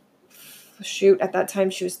 at that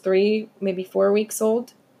time she was 3, maybe 4 weeks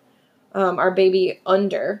old, our baby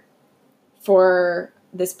under for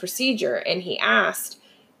this procedure. And he asked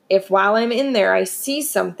if while I'm in there I see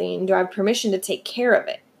something, do I have permission to take care of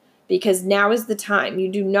it? Because now is the time. You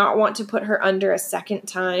do not want to put her under a second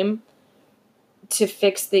time to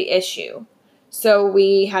fix the issue. So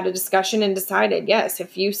we had a discussion and decided, yes,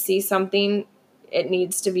 if you see something, it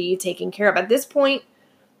needs to be taken care of. At this point,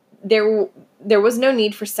 there was no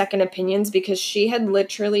need for second opinions because she had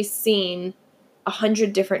literally seen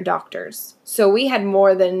 100 different doctors. So we had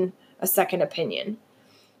more than a second opinion.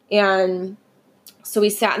 And so we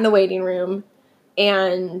sat in the waiting room,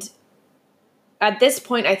 and at this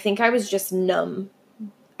point, I think I was just numb.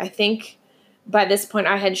 I think by this point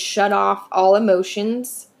I had shut off all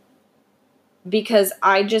emotions because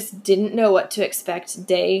I just didn't know what to expect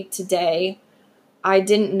day to day. I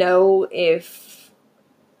didn't know if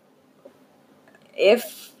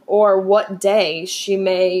or what day she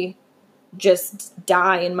may just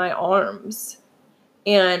die in my arms.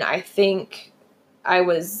 And I think I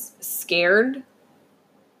was scared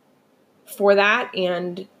for that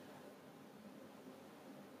and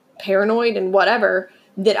paranoid and whatever,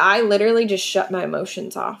 that I literally just shut my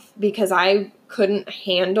emotions off because I couldn't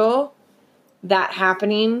handle that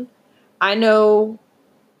happening. I know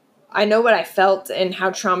what I felt and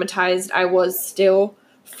how traumatized I was still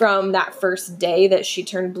from that first day that she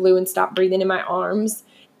turned blue and stopped breathing in my arms.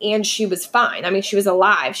 And she was fine. I mean, she was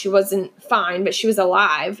alive. She wasn't fine, but she was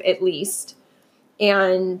alive at least.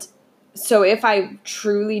 And so if I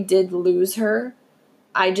truly did lose her,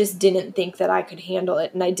 I just didn't think that I could handle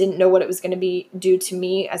it. And I didn't know what it was going to do to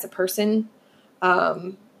me as a person,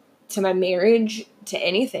 to my marriage, to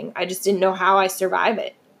anything. I just didn't know how I survive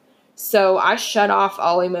it. So I shut off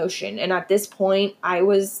all emotion. And at this point, I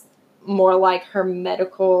was more like her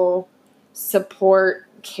medical support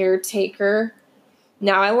caretaker.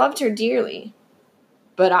 Now, I loved her dearly,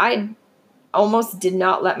 but I almost did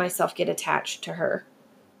not let myself get attached to her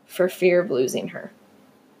for fear of losing her.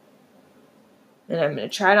 And I'm going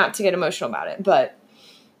to try not to get emotional about it, but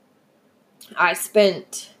I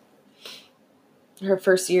spent her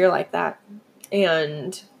first year like that.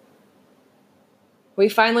 And we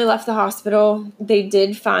finally left the hospital. They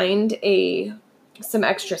did find some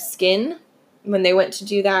extra skin. When they went to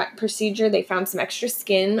do that procedure, they found some extra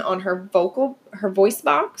skin on her voice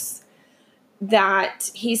box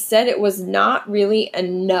that he said it was not really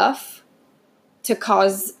enough to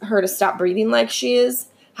cause her to stop breathing like she is.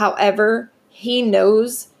 However, he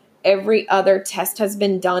knows every other test has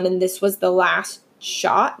been done, and this was the last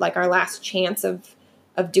shot, like our last chance of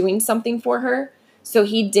doing something for her. So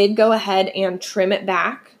he did go ahead and trim it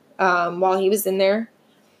back while he was in there.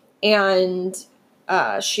 And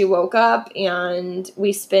she woke up, and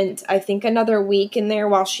we spent, I think, another week in there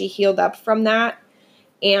while she healed up from that.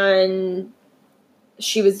 And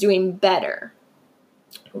she was doing better.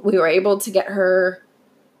 We were able to get her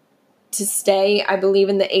to stay, I believe,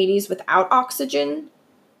 in the 80s without oxygen.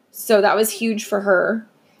 So that was huge for her.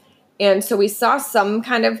 And so we saw some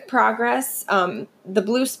kind of progress. The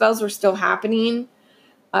blue spells were still happening,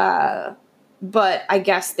 but I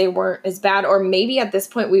guess they weren't as bad. Or maybe at this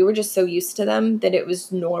point we were just so used to them that it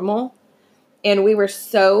was normal. And we were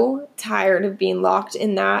so tired of being locked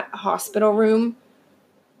in that hospital room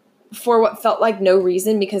for what felt like no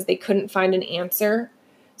reason because they couldn't find an answer.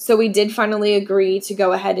 So we did finally agree to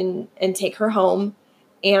go ahead and take her home.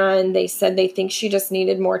 And they said they think she just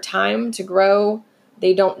needed more time to grow.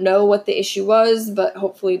 They don't know what the issue was, but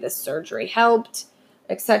hopefully the surgery helped.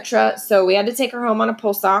 etc. So we had to take her home on a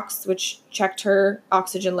pulse ox, which checked her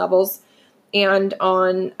oxygen levels, and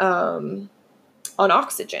on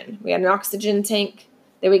oxygen. We had an oxygen tank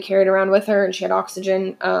that we carried around with her, and she had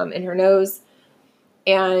oxygen in her nose.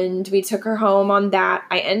 And we took her home on that.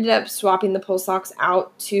 I ended up swapping the pulse ox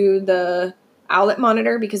out to the Owlet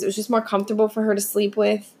monitor because it was just more comfortable for her to sleep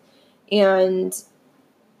with. And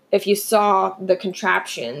if you saw the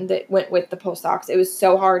contraption that went with the pulse ox, it was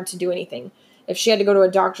so hard to do anything. If she had to go to a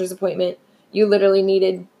doctor's appointment, you literally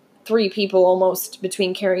needed 3 people almost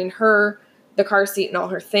between carrying her, the car seat, and all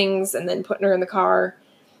her things, and then putting her in the car.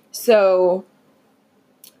 So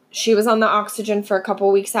she was on the oxygen for a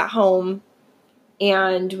couple weeks at home,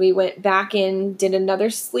 and we went back in, did another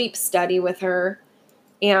sleep study with her,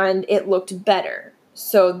 and it looked better.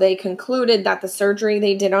 So they concluded that the surgery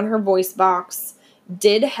they did on her voice box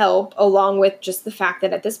did help, along with just the fact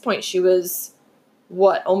that at this point she was,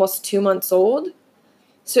 almost 2 months old?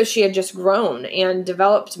 So she had just grown and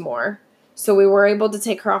developed more. So we were able to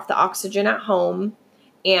take her off the oxygen at home,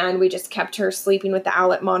 and we just kept her sleeping with the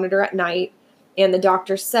Owlet monitor at night. And the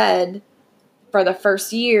doctor said for the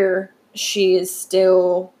first year, she is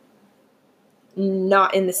still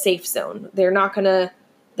not in the safe zone. They're not gonna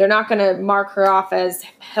mark her off as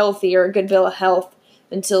healthy or a good bill of health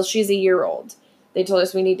until she's a year old. They told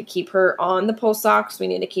us we need to keep her on the pulse ox. We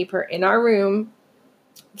need to keep her in our room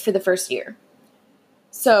for the first year.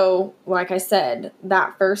 So, like I said,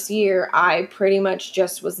 that first year, I pretty much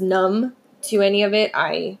just was numb to any of it.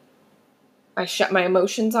 I shut my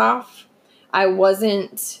emotions off. I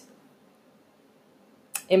wasn't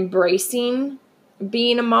embracing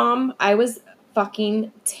being a mom. I was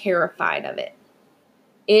fucking terrified of it.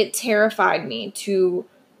 It terrified me to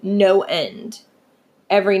no end.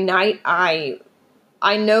 Every night, I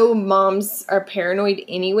know moms are paranoid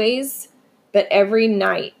anyways, but every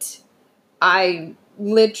night I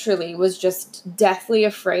literally was just deathly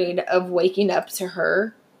afraid of waking up to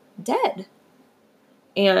her dead.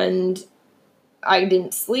 And I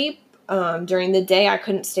didn't sleep. During the day, I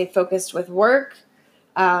couldn't stay focused with work.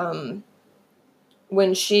 When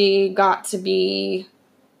she got to be,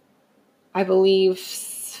 I believe,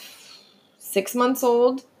 6 months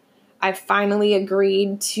old, I finally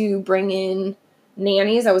agreed to bring in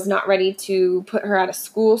nannies. I was not ready to put her out of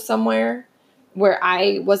school somewhere where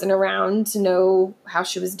I wasn't around to know how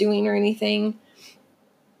she was doing or anything.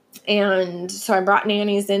 And so I brought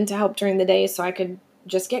nannies in to help during the day so I could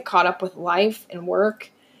just get caught up with life and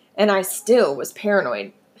work. And I still was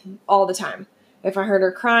paranoid all the time. If I heard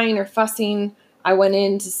her crying or fussing, I went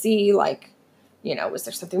in to see, was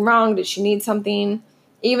there something wrong? Did she need something?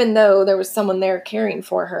 Even though there was someone there caring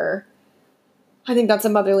for her. I think that's a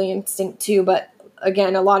motherly instinct too, but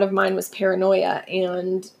again, a lot of mine was paranoia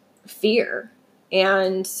and fear.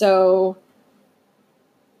 And so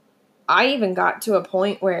I even got to a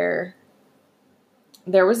point where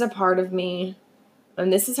there was a part of me,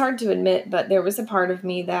 and this is hard to admit, but there was a part of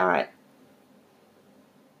me that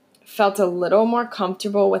felt a little more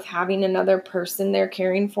comfortable with having another person there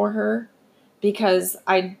caring for her, because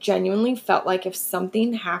I genuinely felt like if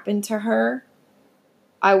something happened to her,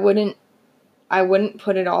 I wouldn't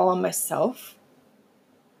put it all on myself,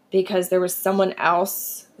 because there was someone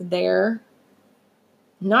else there,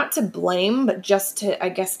 not to blame, but just to, I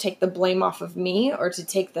guess, take the blame off of me, or to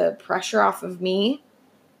take the pressure off of me.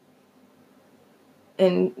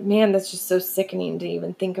 And man, that's just so sickening to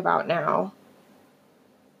even think about now.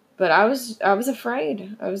 But I was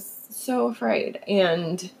afraid. I was so afraid.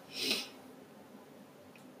 And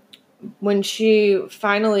when she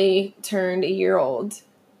finally turned a year old,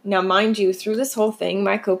 now mind you, through this whole thing,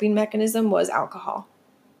 my coping mechanism was alcohol.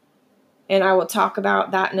 And I will talk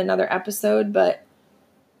about that in another episode, but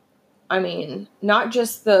I mean, not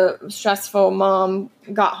just the stressful mom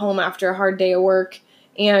got home after a hard day of work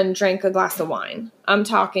and drank a glass of wine. I'm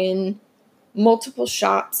talking multiple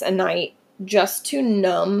shots a night just to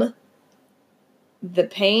numb the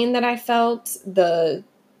pain that I felt, the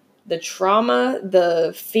trauma,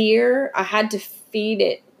 the fear. I had to feed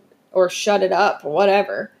it or shut it up,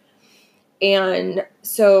 whatever. And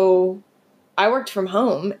so I worked from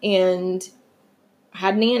home and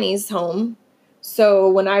had nannies home. So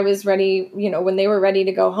when I was ready, when they were ready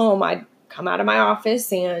to go home, I'd come out of my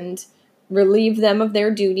office and relieve them of their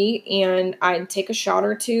duty, and I'd take a shot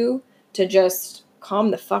or two to just calm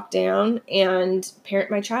the fuck down and parent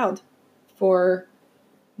my child for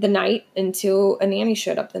the night until a nanny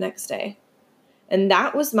showed up the next day. And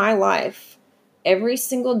that was my life every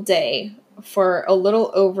single day for a little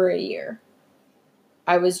over a year.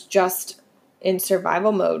 I was just in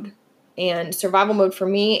survival mode. And survival mode for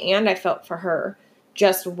me, and I felt for her.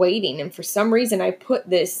 just waiting. And for some reason, I put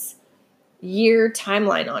this year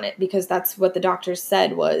timeline on it because that's what the doctors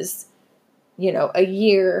said was, a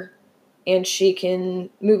year and she can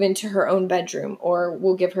move into her own bedroom or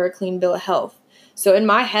we'll give her a clean bill of health. So in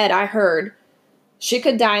my head, I heard she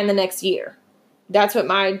could die in the next year. That's what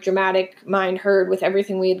my dramatic mind heard with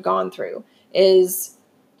everything we had gone through is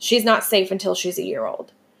she's not safe until she's a year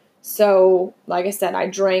old. So, like I said, I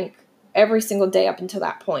drank every single day up until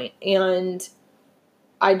that point, and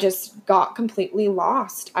I just got completely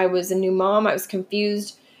lost. I was a new mom. I was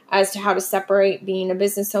confused as to how to separate being a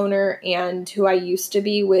business owner and who I used to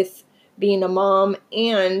be with being a mom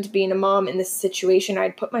and being a mom in this situation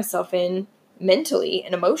I'd put myself in mentally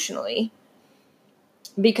and emotionally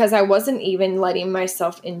because I wasn't even letting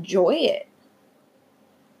myself enjoy it.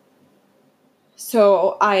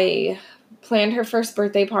 So I planned her first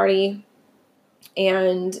birthday party.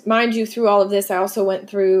 And mind you, through all of this, I also went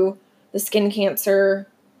through the skin cancer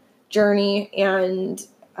journey. And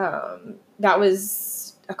that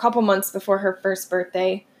was a couple months before her first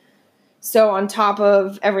birthday. So on top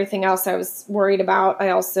of everything else I was worried about, I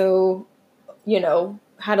also,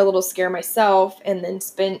 had a little scare myself and then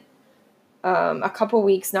spent a couple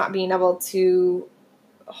weeks not being able to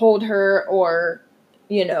hold her or,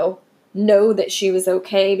 know that she was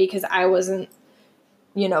okay because I wasn't,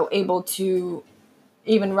 able to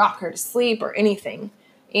even rock her to sleep or anything.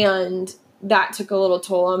 And that took a little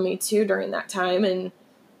toll on me too during that time. And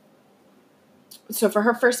so for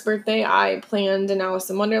her first birthday, I planned an Alice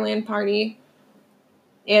in Wonderland party.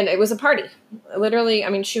 And it was a party. Literally,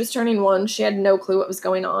 she was turning 1. She had no clue what was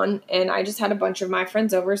going on. And I just had a bunch of my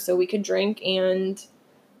friends over so we could drink. And,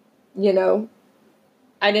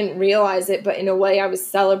 I didn't realize it, but in a way I was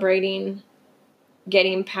celebrating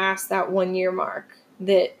getting past that 1 year mark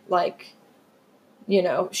that,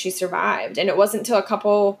 she survived. And it wasn't until a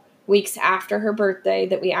couple weeks after her birthday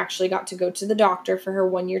that we actually got to go to the doctor for her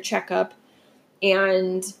 1 year checkup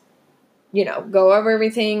and, go over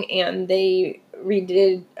everything. And they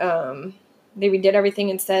redid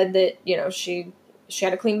everything and said that, she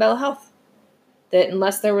had a clean bill of health, that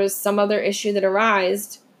unless there was some other issue that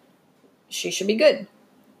arose, she should be good.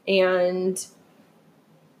 And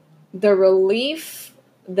the relief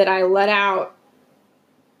that I let out,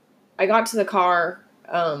 I got to the car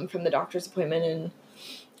from the doctor's appointment and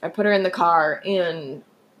I put her in the car, and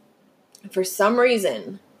for some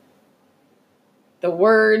reason, the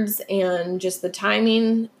words and just the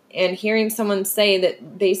timing and hearing someone say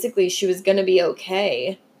that basically she was going to be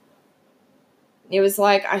okay, it was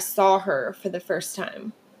like I saw her for the first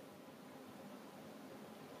time.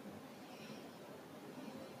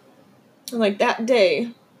 Like that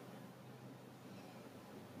day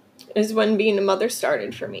is when being a mother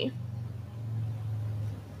started for me.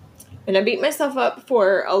 And I beat myself up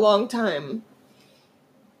for a long time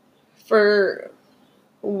for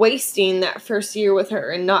wasting that first year with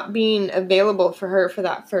her and not being available for her for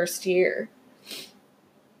that first year.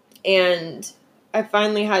 And I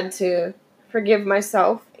finally had to forgive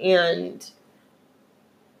myself and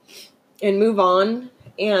move on.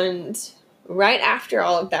 And right after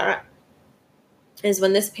all of that is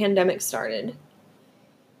when this pandemic started.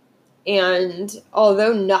 And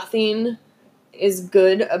although nothing is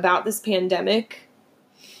good about this pandemic,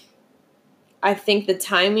 I think the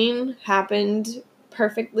timing happened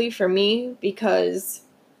perfectly for me because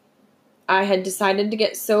I had decided to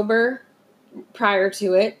get sober prior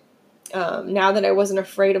to it. Now that I wasn't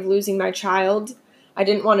afraid of losing my child, I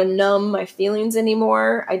didn't want to numb my feelings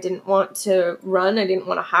anymore. I didn't want to run. I didn't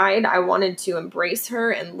want to hide. I wanted to embrace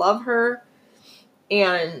her and love her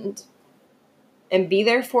and be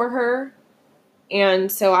there for her. And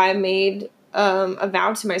so I made a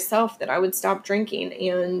vow to myself that I would stop drinking,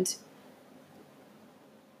 and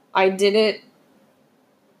I did it.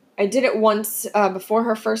 I did it once before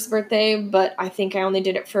her first birthday, but I think I only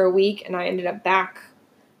did it for a week, and I ended up back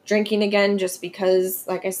drinking again just because,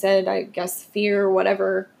 like I said, I guess fear or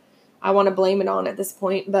whatever I want to blame it on at this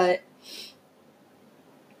point. But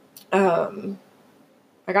I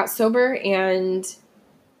got sober, and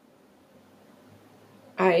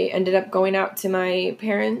I ended up going out to my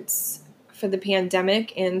parents for the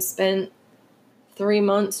pandemic and spent 3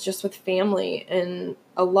 months just with family and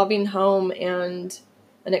a loving home and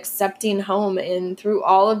an accepting home. And through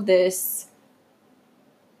all of this,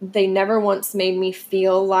 they never once made me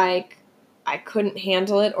feel like I couldn't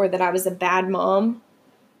handle it or that I was a bad mom.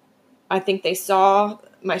 I think they saw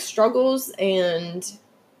my struggles, and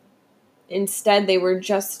instead they were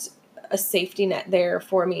just a safety net there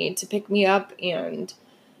for me to pick me up and,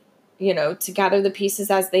 to gather the pieces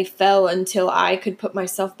as they fell until I could put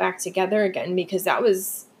myself back together again, because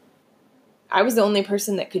I was the only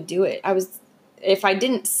person that could do it. If I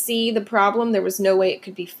didn't see the problem, there was no way it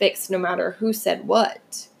could be fixed, no matter who said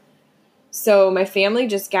what. So my family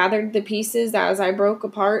just gathered the pieces as I broke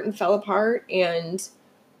apart and fell apart. And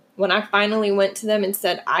when I finally went to them and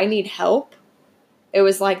said, I need help, it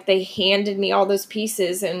was like they handed me all those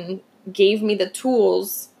pieces and gave me the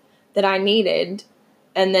tools that I needed.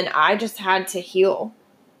 And then I just had to heal.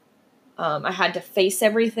 I had to face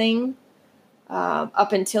everything.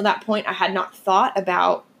 Up until that point, I had not thought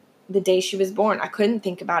about the day she was born. I couldn't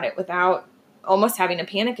think about it without almost having a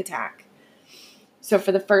panic attack. So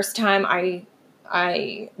for the first time,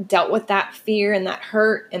 I dealt with that fear and that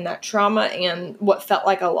hurt and that trauma and what felt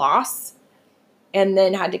like a loss, and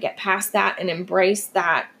then had to get past that and embrace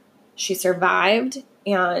that she survived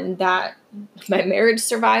and that my marriage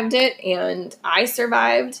survived it and I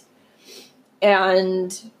survived.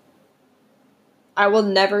 And I will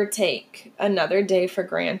never take another day for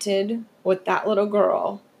granted with that little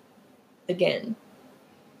girl again.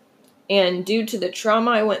 And due to the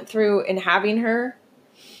trauma I went through in having her,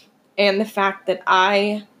 and the fact that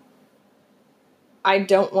I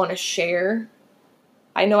don't want to share.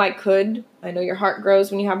 I know I could. I know your heart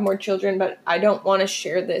grows when you have more children, but I don't want to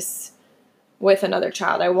share this with another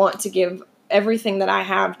child. I want to give everything that I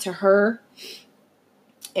have to her.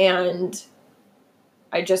 And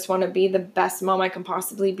I just want to be the best mom I can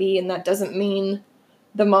possibly be. And that doesn't mean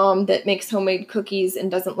the mom that makes homemade cookies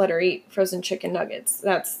and doesn't let her eat frozen chicken nuggets.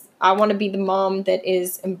 I want to be the mom that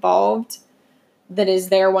is involved, that is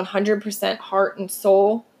there 100% heart and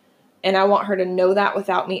soul. And I want her to know that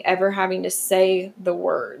without me ever having to say the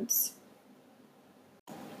words.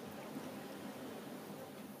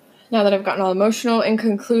 Now that I've gotten all emotional, in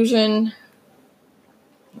conclusion,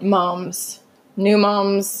 moms, new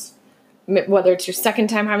moms, whether it's your second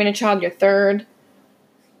time having a child, your third,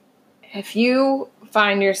 if you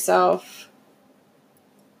find yourself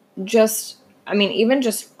even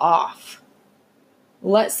just off,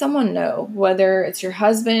 let someone know, whether it's your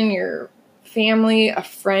husband, your family, a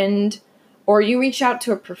friend, or you reach out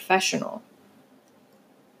to a professional.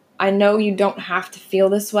 I know you don't have to feel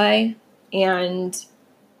this way, and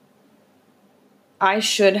I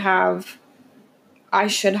should have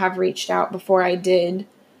reached out before I did.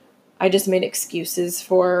 I just made excuses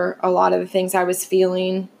for a lot of the things I was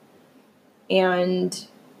feeling and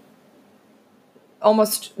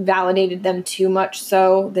almost validated them too much,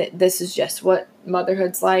 so that this is just what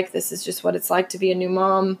motherhood's like. This is just what it's like to be a new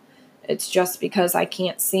mom. It's just because I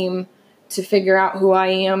can't seem to figure out who I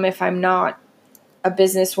am if I'm not a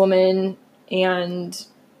businesswoman and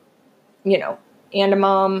a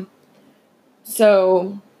mom.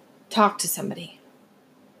 So talk to somebody.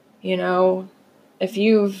 If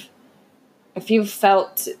you've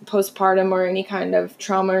felt postpartum or any kind of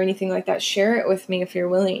trauma or anything like that, share it with me if you're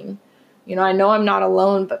willing. I know I'm not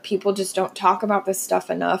alone, but people just don't talk about this stuff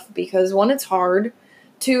enough because, one, it's hard.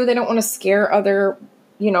 Two, they don't want to scare other,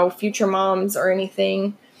 future moms or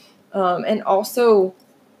anything. And also,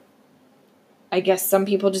 I guess some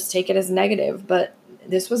people just take it as negative, but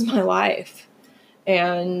this was my life.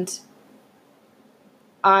 And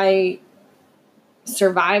I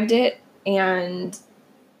survived it. And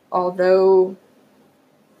although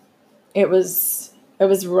it was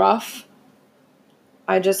rough,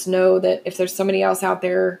 I just know that if there's somebody else out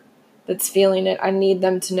there that's feeling it, I need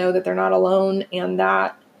them to know that they're not alone and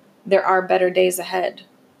that there are better days ahead.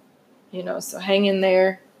 So hang in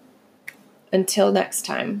there. Until next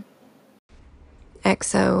time.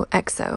 XOXO.